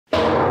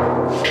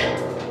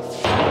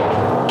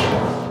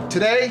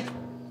Today,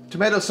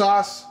 tomato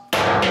sauce,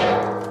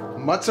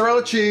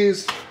 mozzarella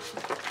cheese,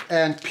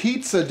 and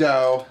pizza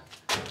dough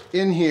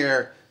in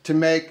here to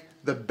make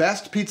the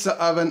best pizza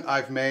oven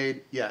I've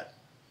made yet.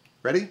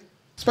 Ready?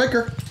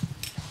 Spiker,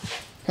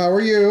 how are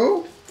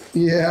you?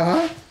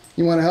 Yeah?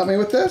 You want to help me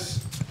with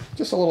this?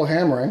 Just a little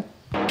hammering.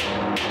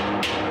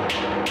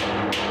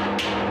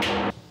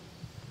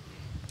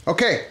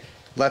 Okay,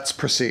 let's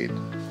proceed.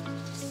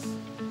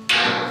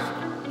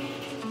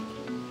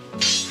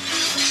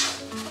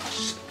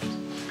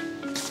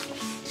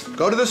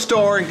 Go to the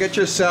store and get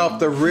yourself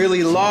the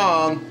really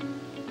long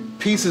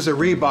pieces of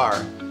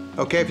rebar.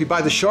 Okay, if you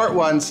buy the short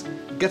ones,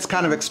 it gets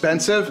kind of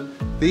expensive.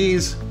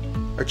 These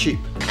are cheap.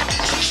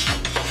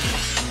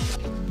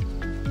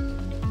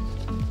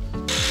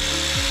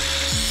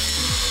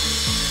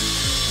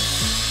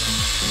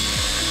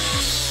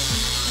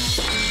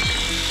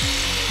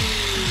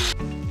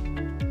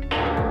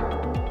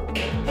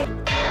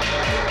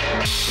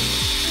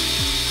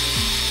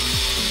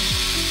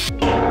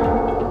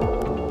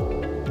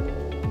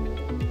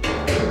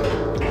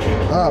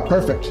 Ah,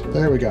 perfect.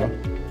 There we go.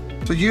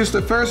 So use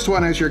the first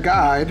one as your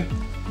guide,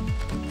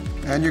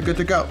 and you're good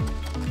to go.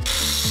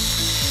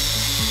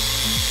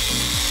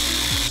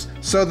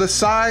 So the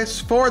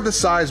size, for the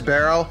size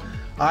barrel,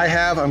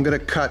 I'm gonna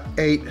cut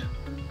 8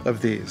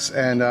 of these.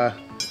 And, all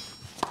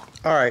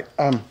right,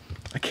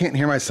 I can't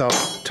hear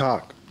myself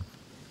talk.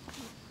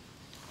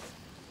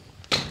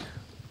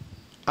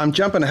 I'm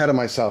jumping ahead of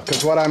myself,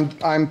 because what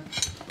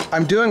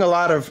I'm doing a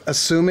lot of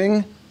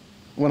assuming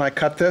when I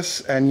cut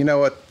this, and you know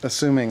what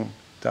assuming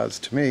does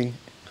to me.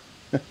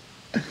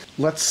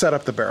 Let's set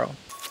up the barrel.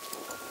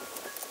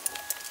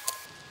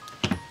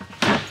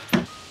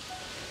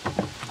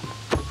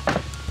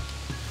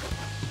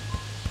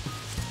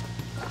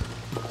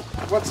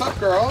 What's up,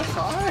 girls?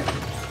 Hi.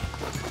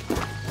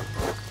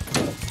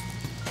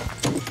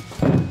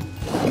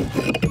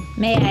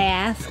 May I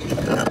ask?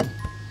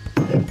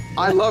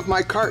 I love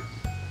my cart.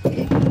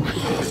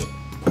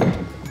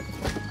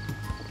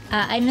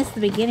 I missed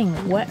the beginning.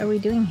 What are we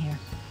doing here?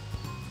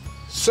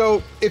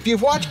 So, if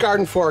you've watched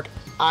GardenFork,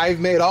 I've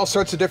made all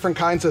sorts of different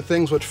kinds of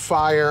things with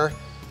fire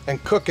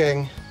and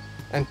cooking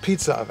and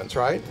pizza ovens,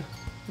 right?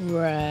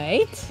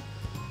 Right.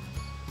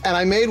 And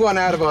I made one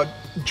out of a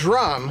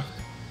drum,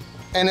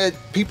 and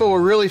people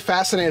were really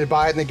fascinated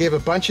by it, and they gave a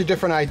bunch of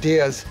different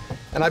ideas.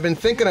 And I've been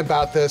thinking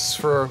about this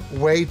for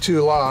way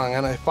too long,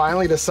 and I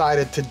finally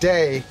decided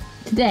today,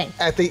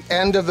 at the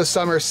end of the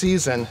summer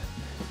season,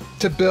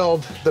 to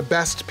build the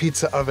best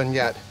pizza oven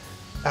yet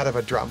out of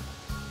a drum.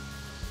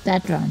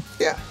 That drum?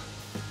 Yeah.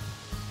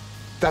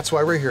 That's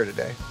why we're here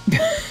today.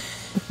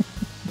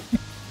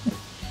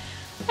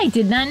 I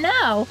did not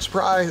know.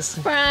 Surprise.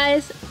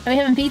 Surprise. Are we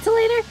having pizza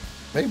later?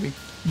 Maybe.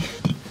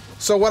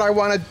 So what I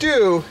want to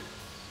do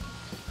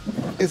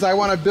is I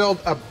want to build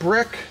a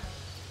brick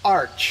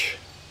arch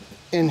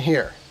in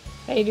here.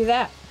 How do you do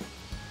that?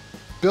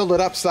 Build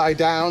it upside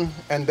down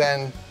and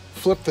then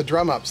flip the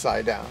drum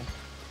upside down.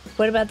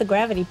 What about the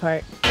gravity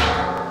part?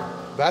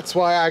 That's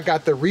why I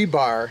got the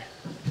rebar.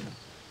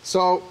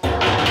 So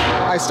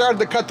I started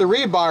to cut the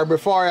rebar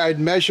before I'd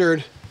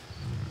measured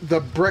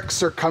the brick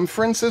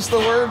circumference is the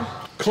word.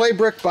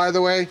 Colebrook, by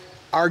the way,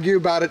 argue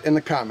about it in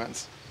the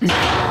comments.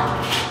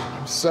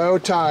 I'm so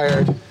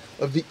tired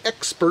of the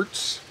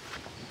experts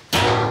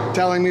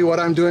telling me what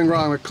I'm doing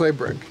wrong with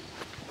Colebrook.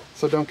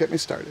 So don't get me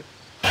started.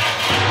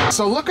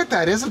 So look at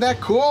that, isn't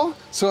that cool?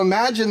 So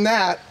imagine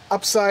that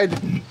upside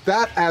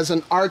that as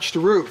an arched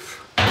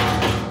roof,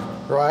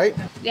 right?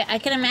 Yeah, I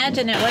can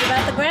imagine it. What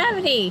about the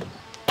gravity?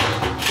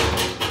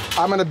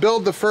 I'm gonna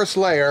build the first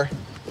layer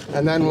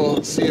and then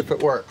we'll see if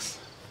it works.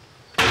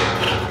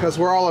 Because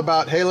we're all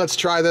about, hey, let's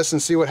try this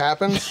and see what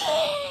happens.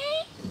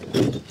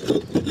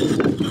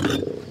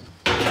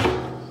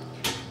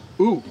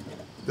 Ooh,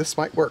 this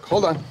might work,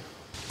 hold on.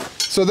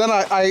 So then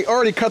I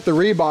already cut the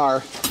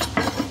rebar.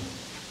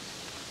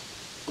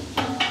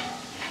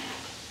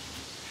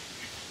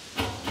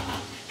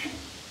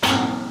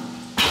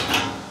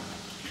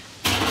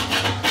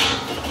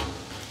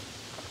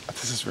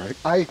 This is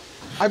right.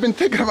 I've been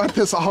thinking about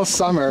this all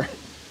summer,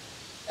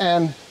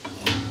 and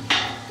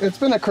it's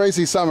been a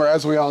crazy summer,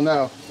 as we all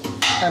know.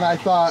 And I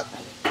thought,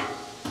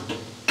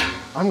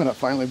 I'm gonna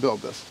finally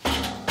build this.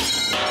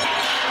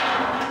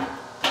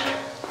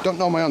 Don't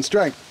know my own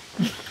strength.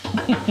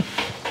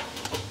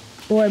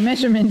 Or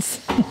measurements.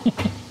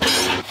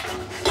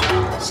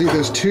 See,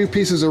 there's 2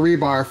 pieces of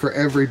rebar for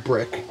every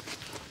brick.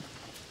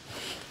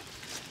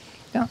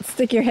 Don't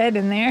stick your head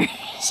in there.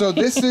 So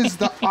this is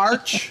the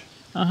arch.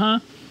 Uh-huh.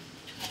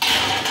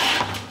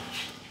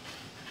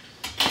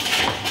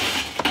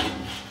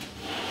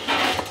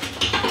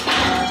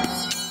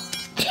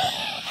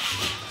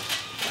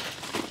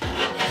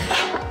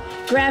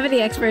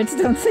 Gravity experts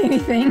don't say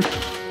anything.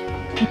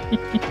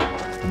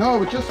 No,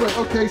 but just wait.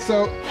 Okay,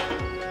 so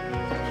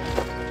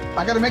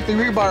I gotta make the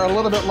rebar a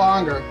little bit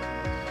longer.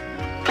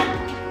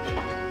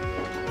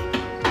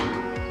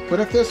 But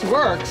if this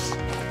works,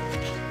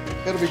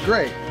 it'll be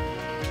great.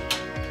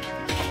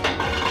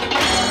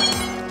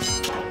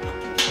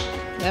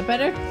 that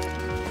better?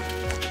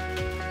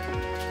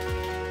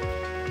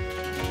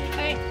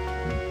 Alright.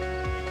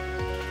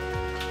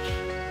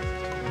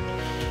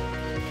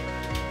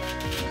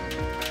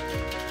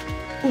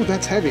 Oh,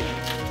 that's heavy.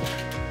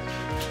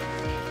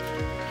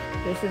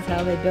 This is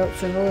how they built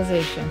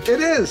civilization.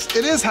 It is.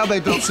 It is how they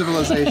built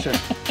civilization.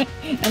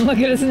 And look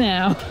at us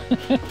now.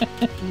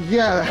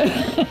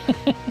 Yeah.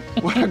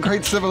 What a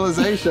great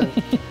civilization.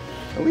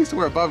 At least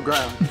we're above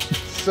ground.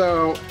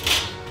 So.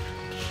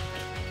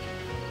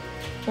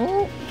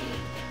 Oh.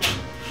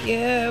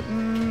 Yeah.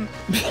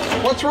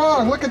 What's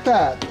wrong? Look at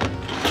that.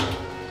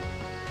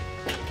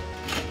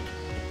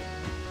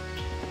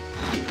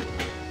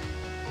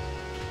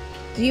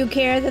 Do you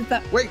care that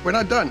the... Wait, we're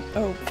not done.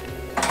 Oh.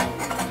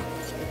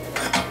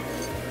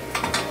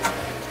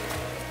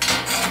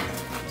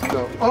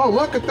 So, oh,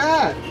 look at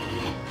that.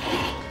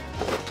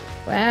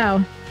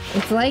 Wow.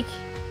 It's like...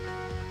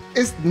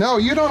 No,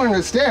 you don't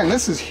understand.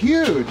 This is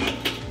huge.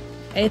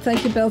 It's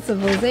like to build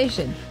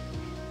civilization.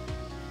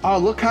 Oh,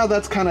 look how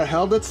that's kind of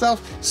held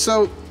itself.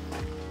 So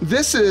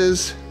this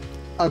is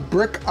a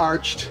brick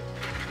arched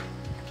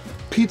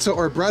pizza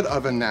or bread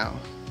oven now.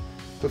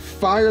 The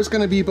fire's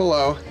going to be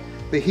below.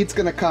 The heat's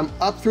going to come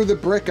up through the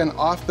brick and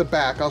off the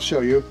back. I'll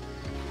show you.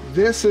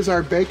 This is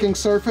our baking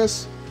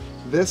surface.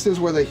 This is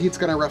where the heat's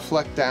going to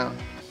reflect down.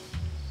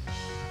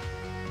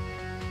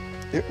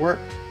 It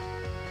worked.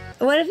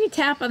 What if you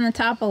tap on the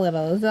top a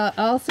little? Is that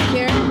all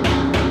secure?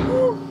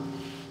 Oh,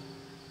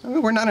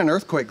 we're not in an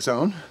earthquake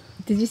zone.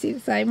 Did you see the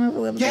side move a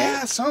little bit?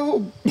 Yeah,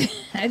 so...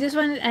 I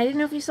didn't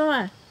know if you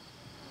saw.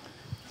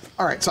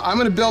 All right, so I'm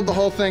going to build the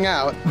whole thing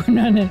out. We're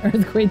not in an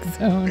earthquake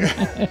zone.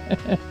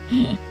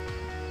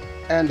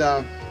 And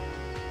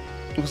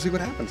we'll see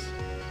what happens.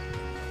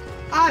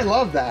 I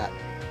love that.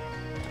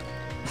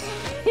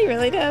 He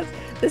really does.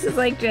 This is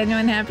like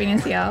genuine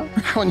happiness, y'all.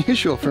 How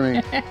unusual for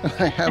me.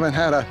 I haven't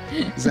had a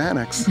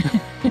Xanax.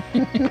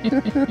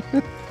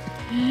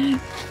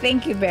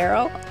 Thank you,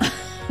 Beryl.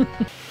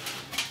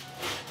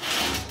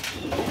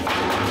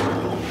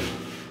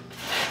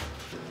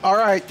 All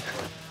right,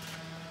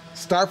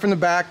 start from the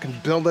back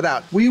and build it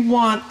out. We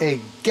want a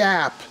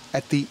gap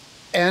at the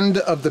end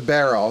of the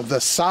barrel,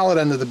 the solid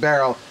end of the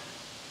barrel,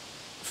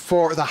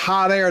 for the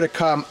hot air to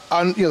come,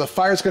 the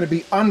fire's going to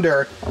be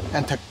under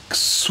and to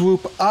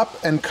swoop up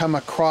and come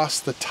across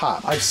the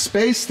top. I've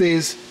spaced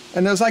these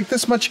and there's like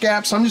this much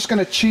gap, so I'm just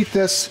going to cheat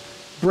this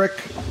brick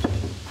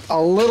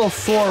a little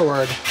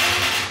forward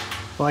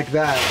like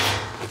that.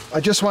 I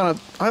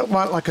don't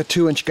want like a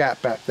 2-inch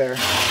gap back there.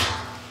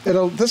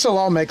 This'll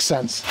all make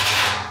sense.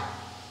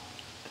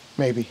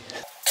 Maybe.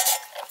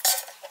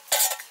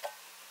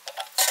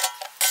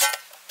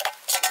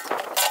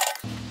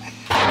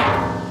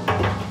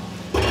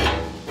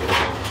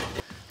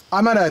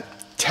 I'm gonna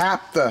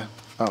tap the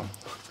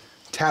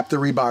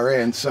rebar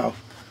in, so.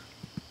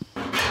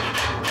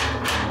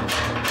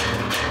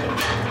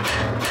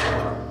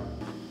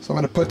 So I'm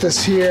gonna put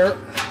this here.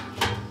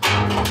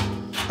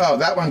 Oh,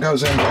 that one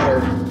goes in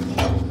better.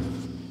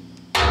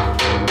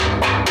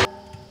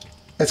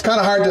 It's kind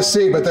of hard to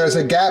see, but there's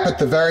a gap at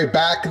the very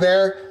back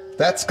there.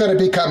 That's gonna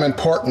become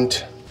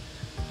important.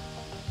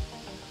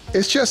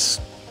 It's just,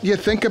 you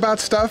think about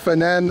stuff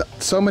and then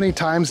so many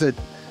times it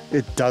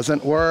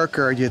doesn't work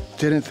or you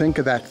didn't think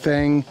of that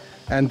thing.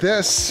 And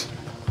this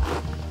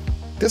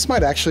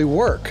might actually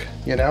work,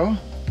 you know?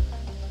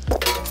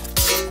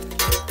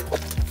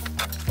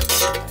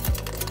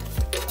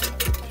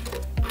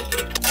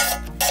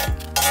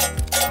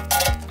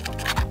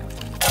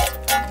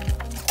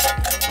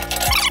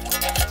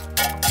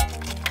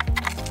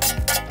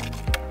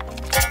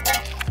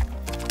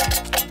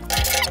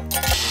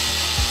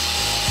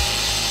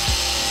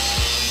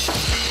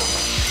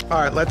 All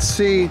right, let's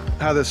see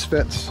how this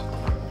fits.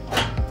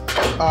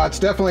 It's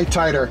definitely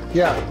tighter.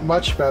 Yeah,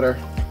 much better.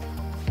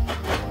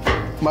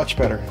 Much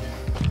better.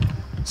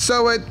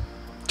 So it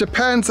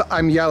depends.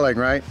 I'm yelling,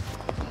 right?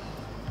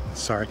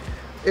 Sorry.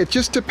 It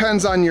just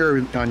depends on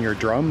your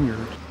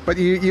drum. But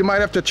you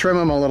might have to trim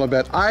them a little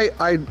bit.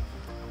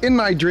 In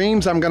my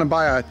dreams, I'm gonna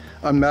buy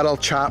a metal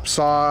chop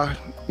saw.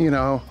 You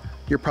know,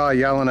 you're probably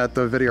yelling at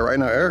the video right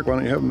now, Eric, why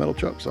don't you have a metal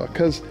chop saw?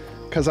 Because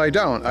I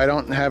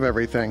don't have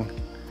everything.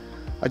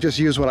 I just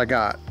use what I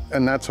got,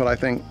 and that's what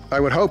I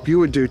would hope you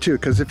would do too.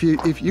 Because if you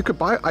could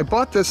buy, I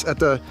bought this at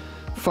the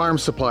farm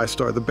supply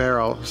store, the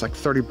barrel. It was like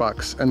 30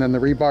 bucks, and then the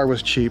rebar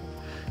was cheap,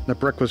 and the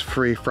brick was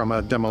free from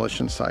a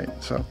demolition site.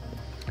 So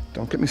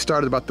don't get me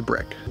started about the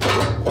brick.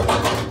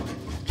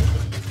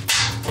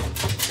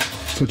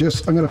 So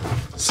I'm gonna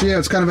see how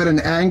it's kind of at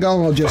an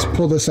angle. I'll just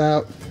pull this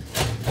out.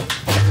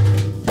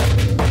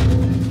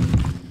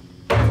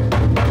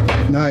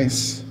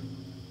 Nice.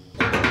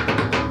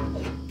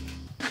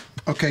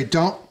 Okay,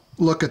 don't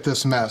look at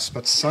this mess,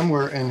 but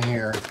somewhere in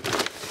here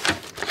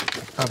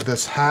of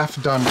this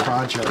half-done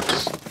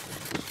project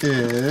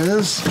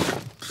is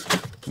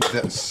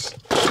this.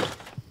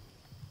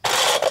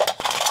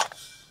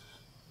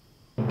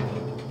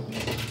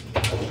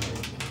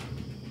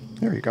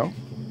 There you go.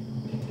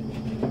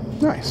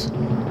 Nice.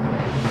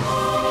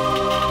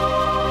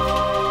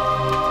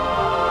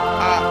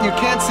 You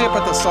can't see it,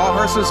 but the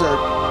sawhorses are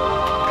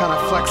kind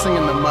of flexing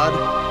in the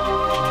mud.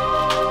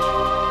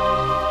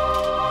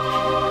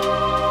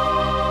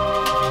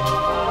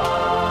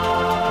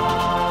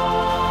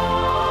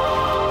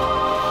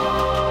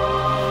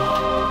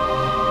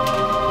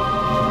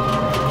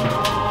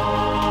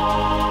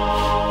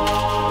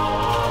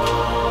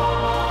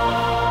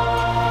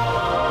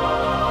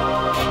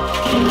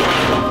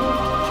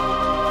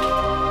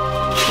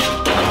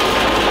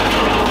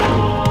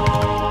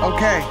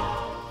 Okay,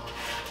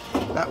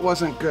 that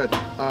wasn't good.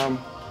 I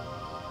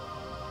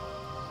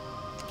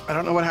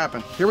don't know what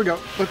happened. Here we go.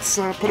 Let's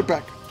put it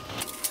back.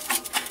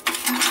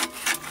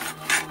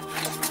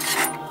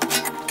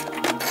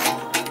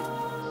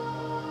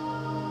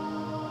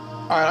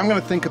 All right, I'm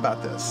gonna think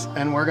about this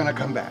and we're gonna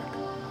come back.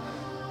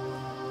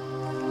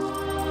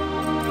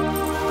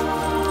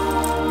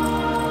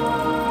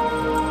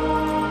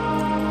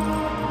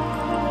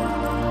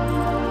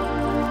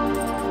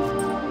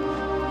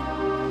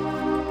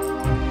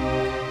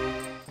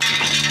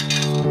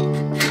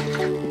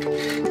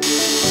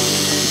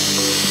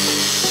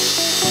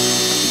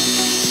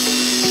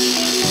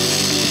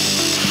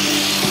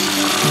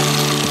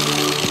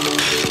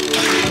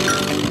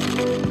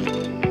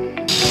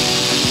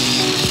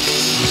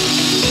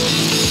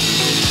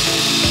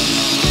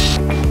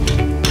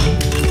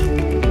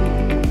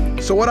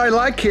 So what I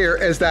like here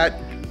is that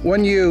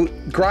when you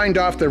grind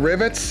off the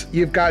rivets,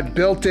 you've got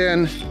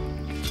built-in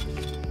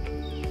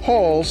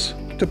holes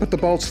to put the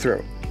bolts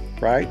through,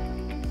 right?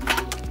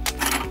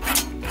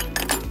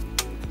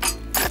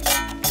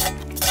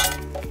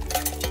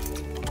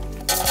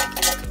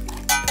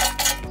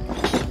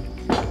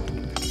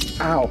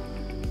 Ow,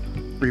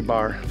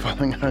 rebar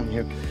falling on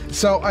you.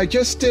 So I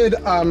just did,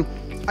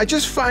 I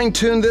just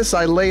fine-tuned this.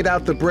 I laid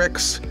out the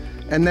bricks,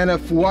 and then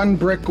if one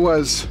brick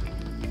was,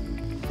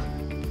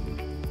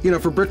 you know,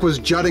 if a brick was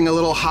jutting a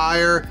little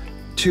higher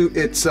to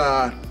its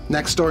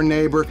next door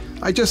neighbor,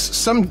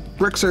 some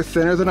bricks are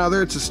thinner than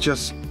others. It's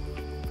just,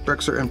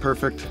 bricks are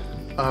imperfect.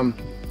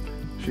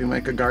 Should you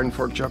make a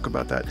GardenFork joke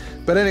about that?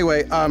 But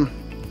anyway,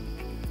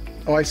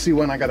 oh, I see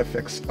one I gotta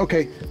fix.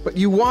 Okay, but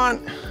you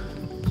want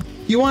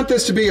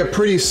this to be a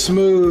pretty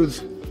smooth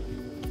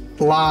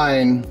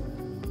line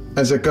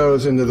as it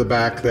goes into the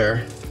back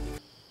there.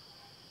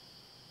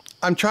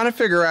 I'm trying to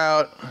figure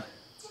out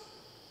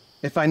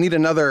if I need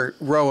another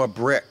row of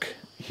brick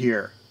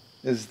here.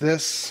 Is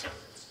this...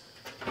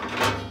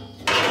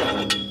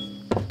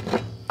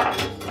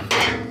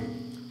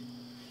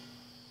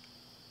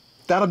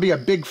 That'll be a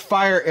big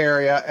fire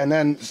area, and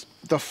then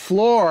the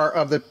floor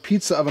of the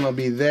pizza oven will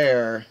be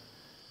there.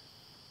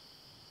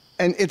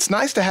 And it's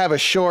nice to have a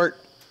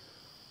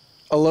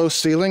low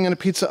ceiling in a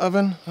pizza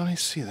oven. Let me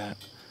see that.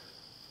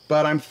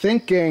 But I'm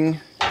thinking,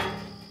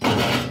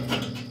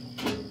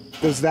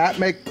 does that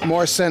make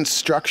more sense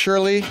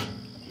structurally?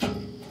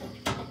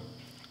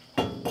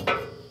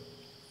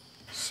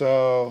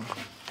 So,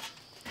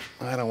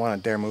 I don't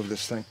want to dare move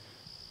this thing.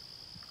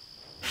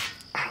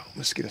 Ow,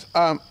 mosquitoes.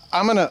 I'm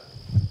gonna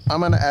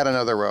add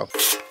another row.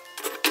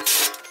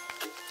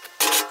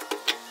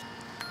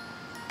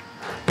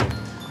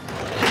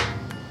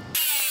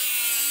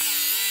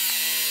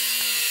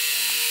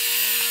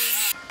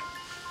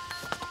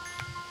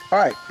 All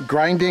right,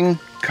 grinding,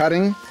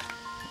 cutting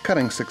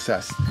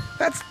success.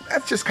 That's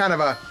just kind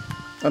of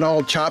an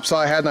old chop saw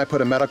I had, and I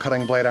put a metal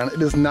cutting blade on it.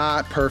 It is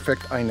not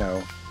perfect, I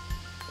know,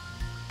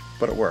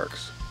 but it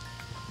works.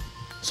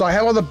 So I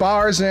have all the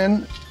bars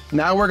in.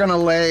 Now we're gonna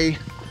lay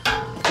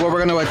where we're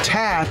gonna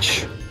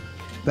attach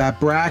that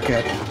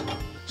bracket.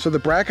 So the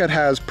bracket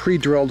has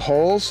pre-drilled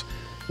holes,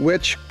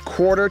 which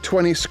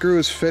 1/4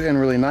 screws fit in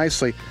really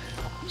nicely.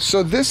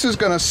 So this is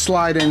gonna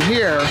slide in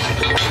here,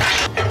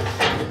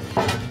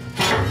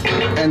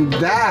 and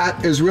that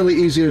is really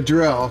easy to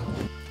drill.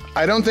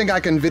 I don't think I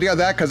can video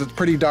that because it's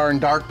pretty darn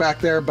dark back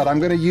there, but I'm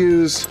gonna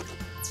use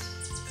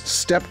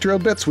step drill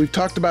bits. We've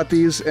talked about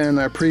these in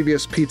our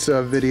previous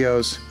pizza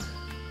videos,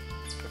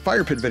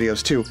 fire pit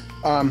videos too.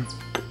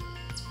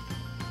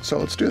 So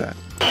let's do that.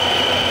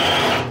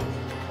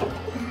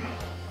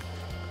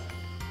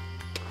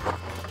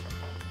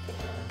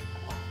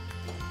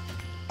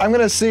 I'm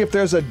gonna see if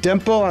there's a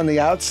dimple on the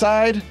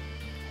outside.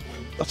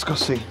 Let's go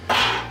see.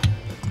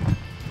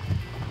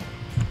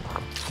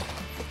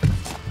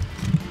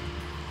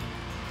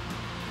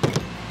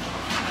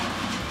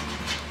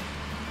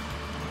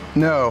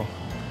 No.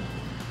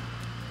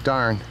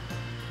 Darn.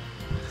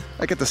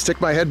 I get to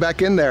stick my head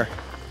back in there.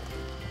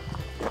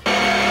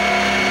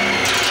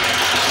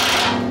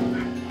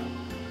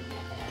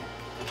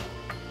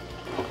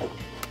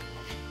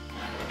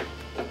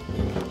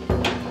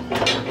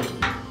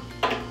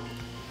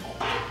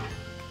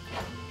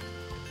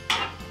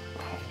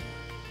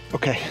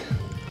 Okay.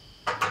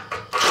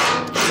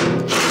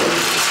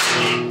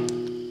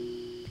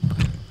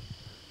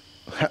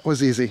 That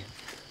was easy.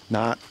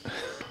 Not.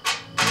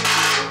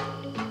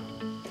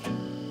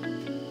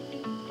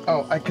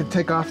 Oh, I could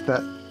take off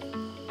that.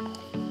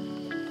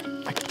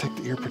 I could take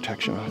the ear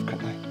protection off,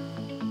 couldn't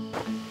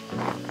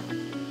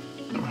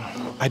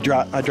I? I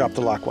dropped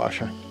the lock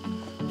washer.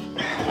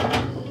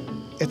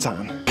 It's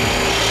on.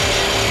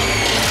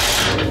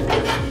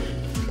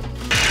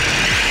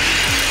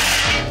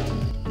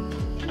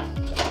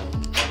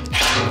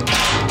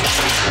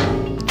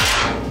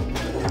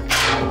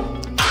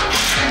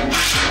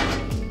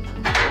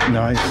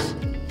 Nice.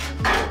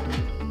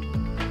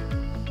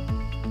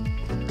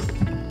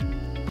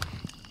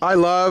 I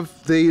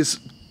love this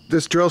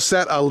drill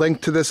set. I'll link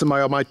to this in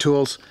all my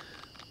tools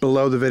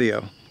below the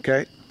video,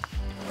 okay?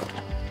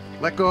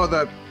 Let go of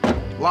the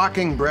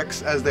locking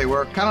bricks as they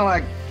work, kind of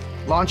like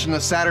launching the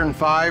Saturn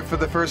V for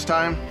the first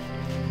time.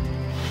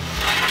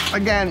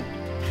 Again,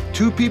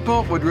 2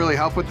 people would really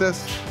help with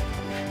this.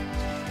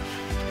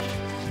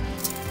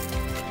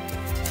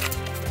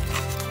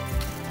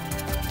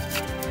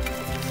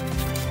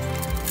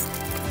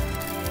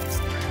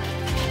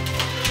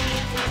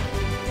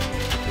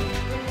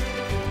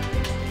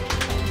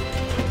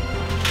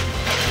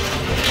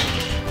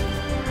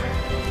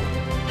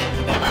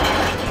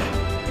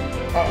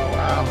 Oh,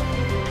 wow.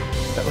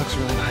 That looks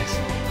really nice.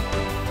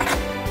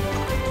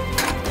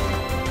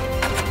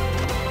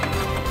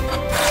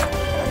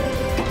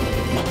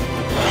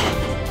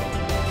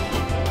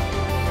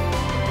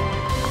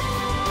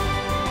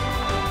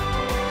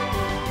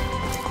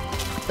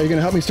 Are you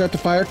gonna help me start the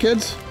fire,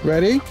 kids?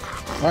 Ready?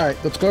 All right,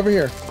 let's go over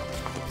here.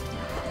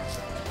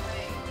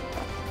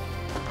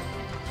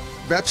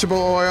 Vegetable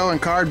oil and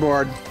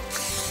cardboard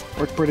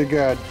work pretty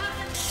good.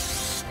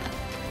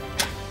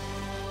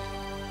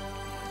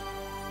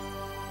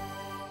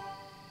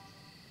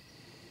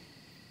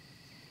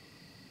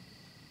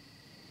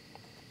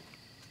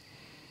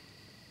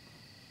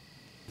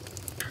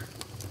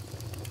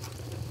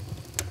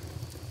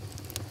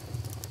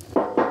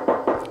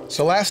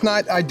 So last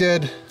night I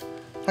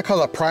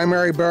call it a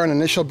primary burn,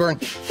 initial burn.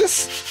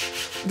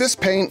 This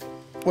paint,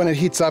 when it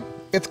heats up,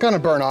 it's gonna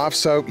burn off,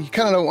 so you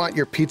kinda don't want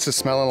your pizza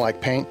smelling like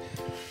paint.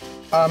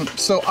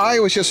 So I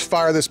always just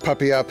fire this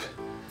puppy up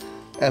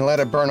and let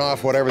it burn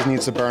off whatever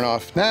needs to burn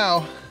off.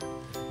 Now,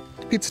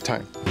 pizza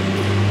time.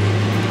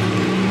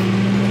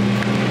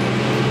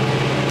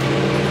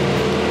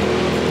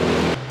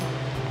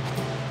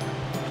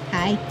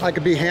 Hi. I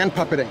could be hand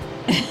puppeting.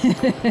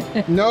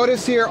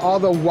 Notice here all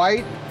the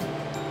white.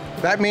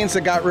 That means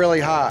it got really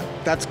hot.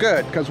 That's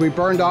good, because we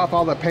burned off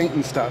all the paint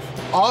and stuff.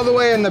 All the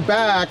way in the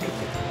back,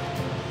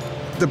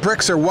 the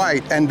bricks are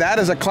white, and that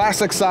is a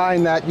classic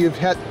sign that you've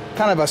hit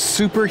kind of a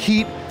super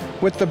heat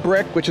with the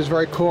brick, which is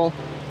very cool.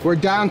 We're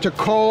down to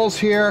coals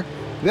here.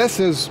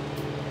 This is,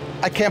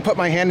 I can't put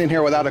my hand in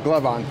here without a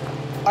glove on.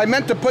 I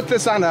meant to put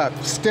this on a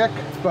stick,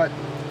 but.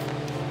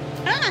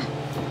 Ah!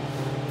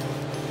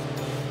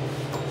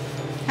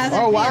 How's it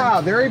Oh feel?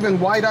 wow, they're even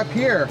white up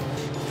here.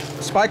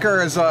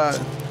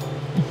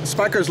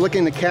 Spiker's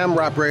licking the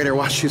camera operator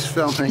while she's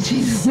filming.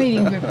 She's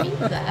waiting for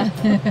pizza.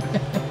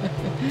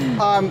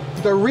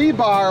 The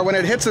rebar, when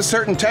it hits a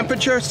certain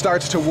temperature,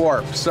 starts to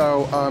warp.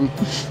 So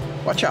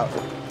watch out.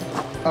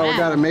 Oh, we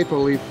got a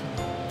maple leaf.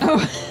 Oh.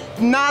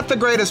 Not the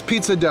greatest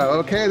pizza dough,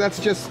 okay? That's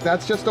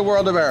just the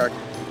world of Eric.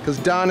 Because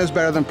done is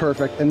better than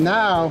perfect. And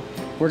now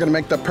we're gonna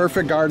make the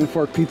perfect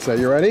GardenFork pizza.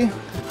 You ready?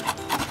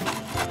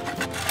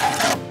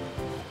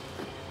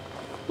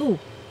 Ooh,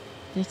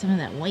 there's some of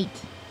that white.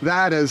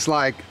 That is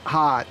like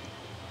hot.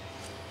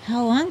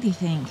 How long do you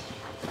think?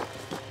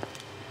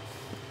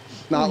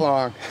 Not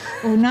long.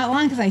 Oh, not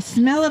long, because I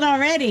smell it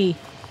already.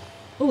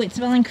 Oh, it's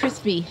smelling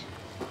crispy.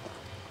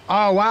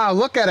 Oh wow,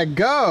 look at it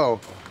go.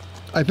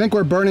 I think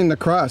we're burning the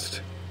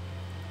crust.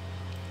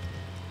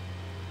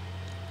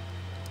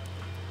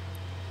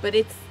 But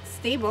it's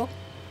stable.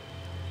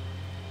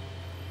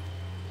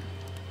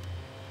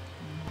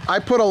 I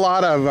put a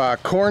lot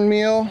of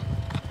cornmeal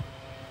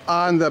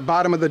on the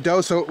bottom of the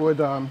dough so it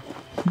would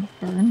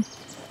Burn.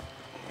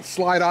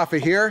 slide off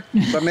of here,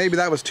 but maybe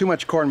that was too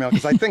much cornmeal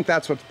because I think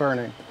that's what's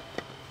burning.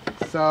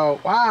 So,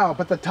 wow,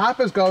 but the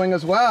top is going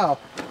as well.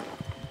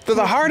 So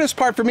the hardest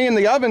part for me in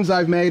the ovens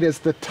I've made is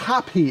the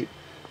top heat,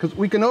 because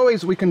we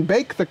can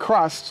bake the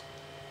crust,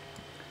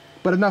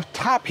 but enough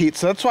top heat.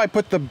 So that's why I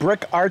put the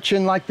brick arch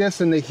in like this,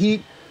 and the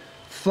heat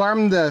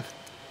from the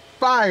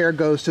fire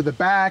goes to the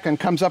back and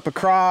comes up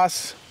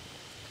across.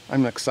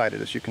 I'm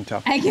excited, as you can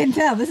tell. I can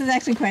tell. This is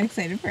actually quite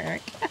exciting for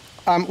Eric.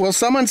 Will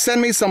someone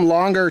send me some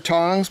longer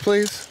tongs,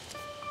 please?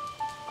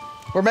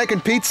 We're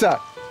making pizza.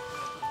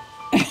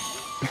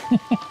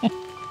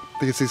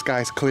 Because these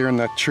guys clearing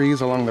the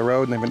trees along the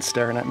road and they've been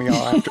staring at me all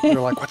after. They're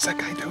like, what's that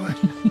guy doing?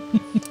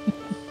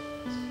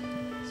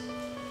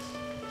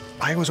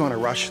 I always want to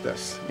rush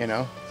this, you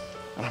know?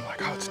 And I'm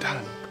like, oh, it's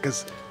done.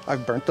 Because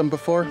I've burnt them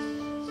before.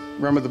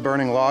 Remember the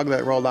burning log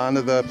that rolled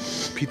onto the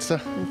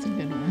pizza? That's a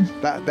good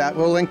one. That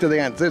we'll link to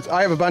the end.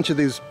 I have a bunch of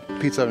these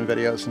pizza oven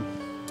videos.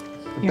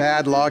 And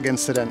bad log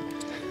incident.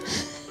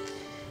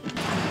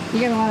 You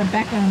got a lot of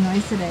background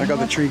noise today. I got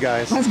the tree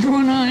guys. What's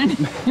going on?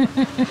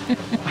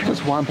 I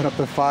was warming up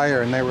the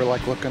fire and they were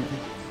like looking.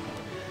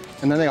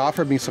 And then they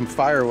offered me some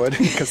firewood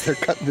because they're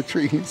cutting the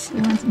trees.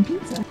 You want some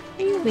pizza?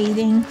 Are you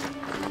waiting?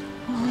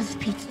 Oh, this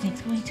pizza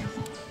takes way too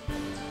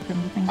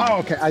long. Oh,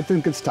 okay. I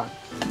think it's time.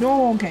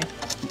 No, okay.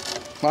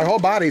 My whole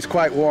body's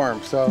quite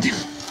warm, so.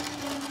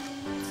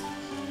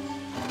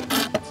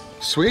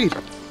 Sweet.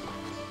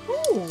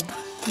 Ooh,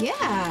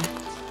 yeah.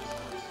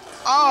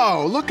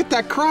 Oh, look at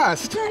that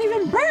crust. It's not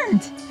even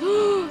burnt.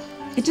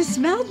 It just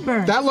smelled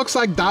burnt. That looks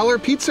like dollar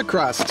pizza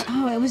crust.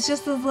 Oh, it was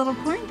just those little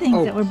corn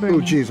things that were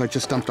burning. Oh, geez, I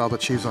just dumped all the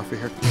cheese off of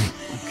here.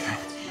 Okay.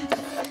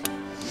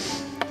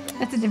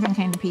 That's a different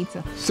kind of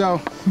pizza.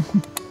 So,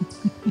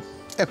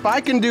 if I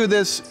can do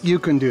this, you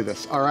can do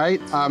this, all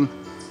right?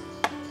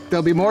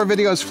 There'll be more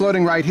videos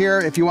floating right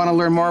here. If you want to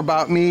learn more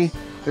about me,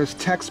 there's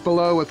text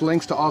below with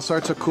links to all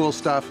sorts of cool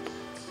stuff.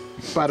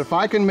 But if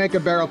I can make a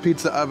barrel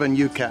pizza oven,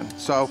 you can.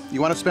 So,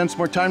 you want to spend some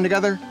more time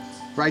together?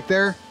 Right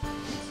there?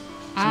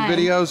 Some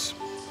videos.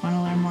 I want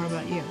to learn more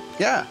about you.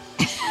 Yeah.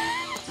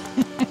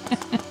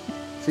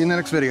 See you in the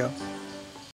next video.